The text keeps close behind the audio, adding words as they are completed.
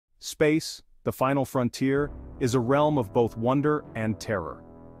Space, the final frontier, is a realm of both wonder and terror.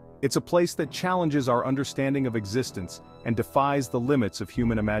 It's a place that challenges our understanding of existence and defies the limits of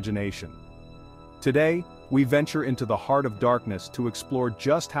human imagination. Today, we venture into the heart of darkness to explore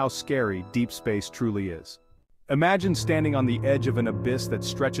just how scary deep space truly is. Imagine standing on the edge of an abyss that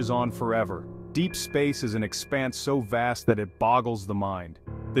stretches on forever. Deep space is an expanse so vast that it boggles the mind.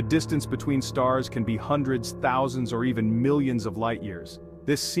 The distance between stars can be hundreds, thousands, or even millions of light years.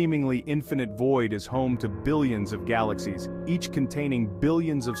 This seemingly infinite void is home to billions of galaxies, each containing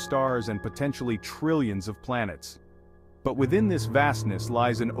billions of stars and potentially trillions of planets. But within this vastness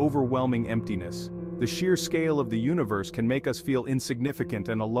lies an overwhelming emptiness. The sheer scale of the universe can make us feel insignificant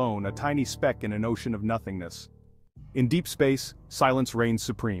and alone, a tiny speck in an ocean of nothingness. In deep space, silence reigns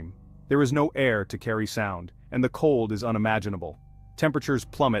supreme. There is no air to carry sound, and the cold is unimaginable. Temperatures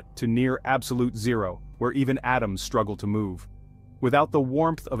plummet to near absolute zero, where even atoms struggle to move. Without the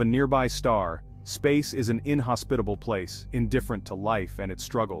warmth of a nearby star, space is an inhospitable place, indifferent to life and its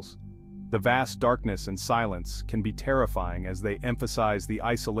struggles. The vast darkness and silence can be terrifying as they emphasize the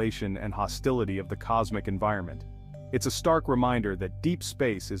isolation and hostility of the cosmic environment. It's a stark reminder that deep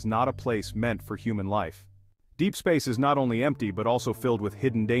space is not a place meant for human life. Deep space is not only empty but also filled with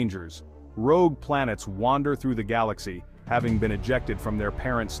hidden dangers. Rogue planets wander through the galaxy, having been ejected from their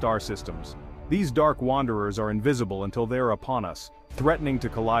parent star systems. These dark wanderers are invisible until they are upon us, threatening to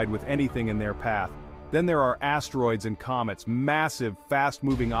collide with anything in their path. Then there are asteroids and comets, massive,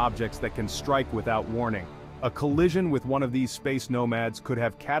 fast-moving objects that can strike without warning. A collision with one of these space nomads could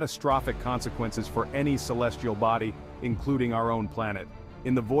have catastrophic consequences for any celestial body, including our own planet.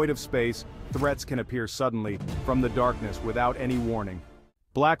 In the void of space, threats can appear suddenly, from the darkness without any warning.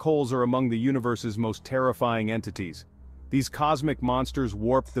 Black holes are among the universe's most terrifying entities. These cosmic monsters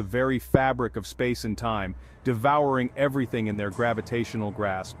warp the very fabric of space and time, devouring everything in their gravitational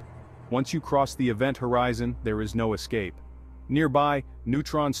grasp. Once you cross the event horizon, there is no escape. Nearby,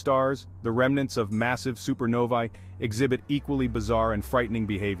 neutron stars, the remnants of massive supernovae, exhibit equally bizarre and frightening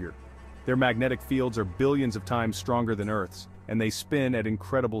behavior. Their magnetic fields are billions of times stronger than Earth's, and they spin at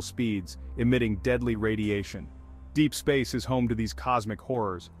incredible speeds, emitting deadly radiation. Deep space is home to these cosmic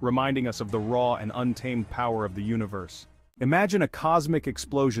horrors, reminding us of the raw and untamed power of the universe. Imagine a cosmic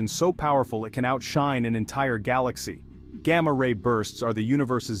explosion so powerful it can outshine an entire galaxy. Gamma-ray bursts are the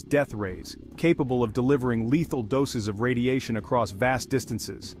universe's death rays, capable of delivering lethal doses of radiation across vast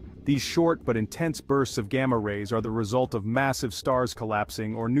distances. These short but intense bursts of gamma rays are the result of massive stars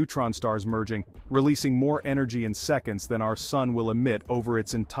collapsing or neutron stars merging, releasing more energy in seconds than our sun will emit over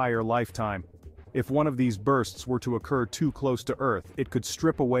its entire lifetime. If one of these bursts were to occur too close to Earth, it could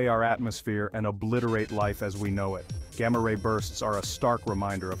strip away our atmosphere and obliterate life as we know it. Gamma-ray bursts are a stark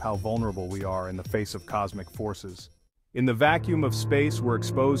reminder of how vulnerable we are in the face of cosmic forces. In the vacuum of space, we're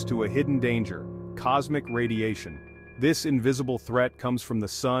exposed to a hidden danger: cosmic radiation. This invisible threat comes from the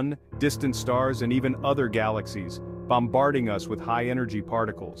sun, distant stars, and even other galaxies, bombarding us with high-energy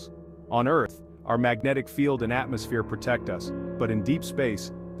particles. On Earth, our magnetic field and atmosphere protect us, but in deep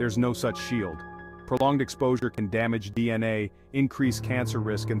space, there's no such shield. Prolonged exposure can damage DNA, increase cancer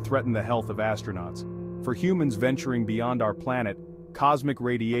risk, and threaten the health of astronauts. For humans venturing beyond our planet, cosmic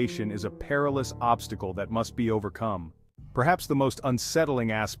radiation is a perilous obstacle that must be overcome. Perhaps the most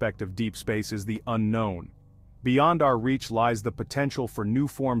unsettling aspect of deep space is the unknown. Beyond our reach lies the potential for new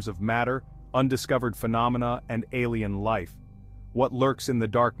forms of matter, undiscovered phenomena, and alien life. What lurks in the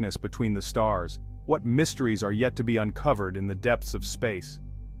darkness between the stars? What mysteries are yet to be uncovered in the depths of space?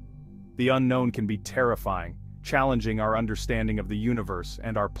 The unknown can be terrifying, challenging our understanding of the universe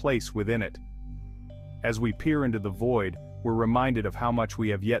and our place within it. As we peer into the void, we're reminded of how much we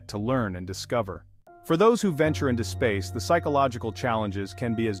have yet to learn and discover. For those who venture into space, the psychological challenges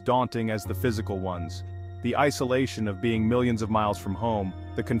can be as daunting as the physical ones. The isolation of being millions of miles from home,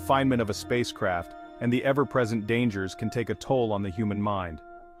 the confinement of a spacecraft, and the ever-present dangers can take a toll on the human mind.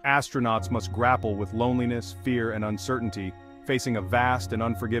 Astronauts must grapple with loneliness, fear, and uncertainty, facing a vast and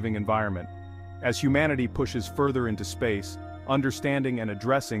unforgiving environment. As humanity pushes further into space, understanding and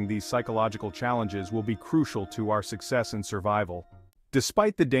addressing these psychological challenges will be crucial to our success and survival.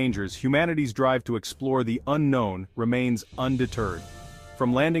 Despite the dangers, humanity's drive to explore the unknown remains undeterred.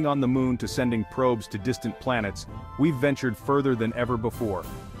 From landing on the moon to sending probes to distant planets, we've ventured further than ever before.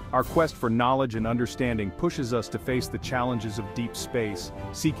 Our quest for knowledge and understanding pushes us to face the challenges of deep space,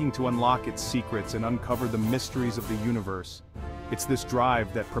 seeking to unlock its secrets and uncover the mysteries of the universe. It's this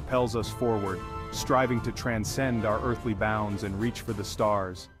drive that propels us forward, striving to transcend our earthly bounds and reach for the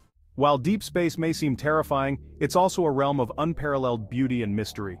stars. While deep space may seem terrifying, it's also a realm of unparalleled beauty and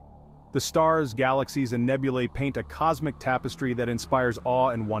mystery. The stars, galaxies, and nebulae paint a cosmic tapestry that inspires awe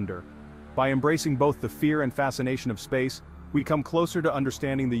and wonder. By embracing both the fear and fascination of space, we come closer to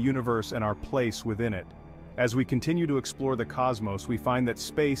understanding the universe and our place within it. As we continue to explore the cosmos, we find that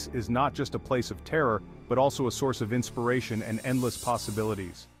space is not just a place of terror, but also a source of inspiration and endless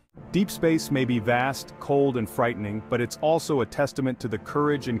possibilities. Deep space may be vast, cold, and frightening, but it's also a testament to the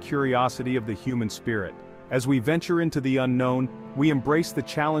courage and curiosity of the human spirit. As we venture into the unknown, we embrace the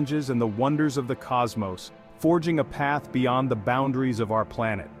challenges and the wonders of the cosmos, forging a path beyond the boundaries of our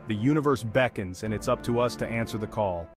planet. The universe beckons, and it's up to us to answer the call.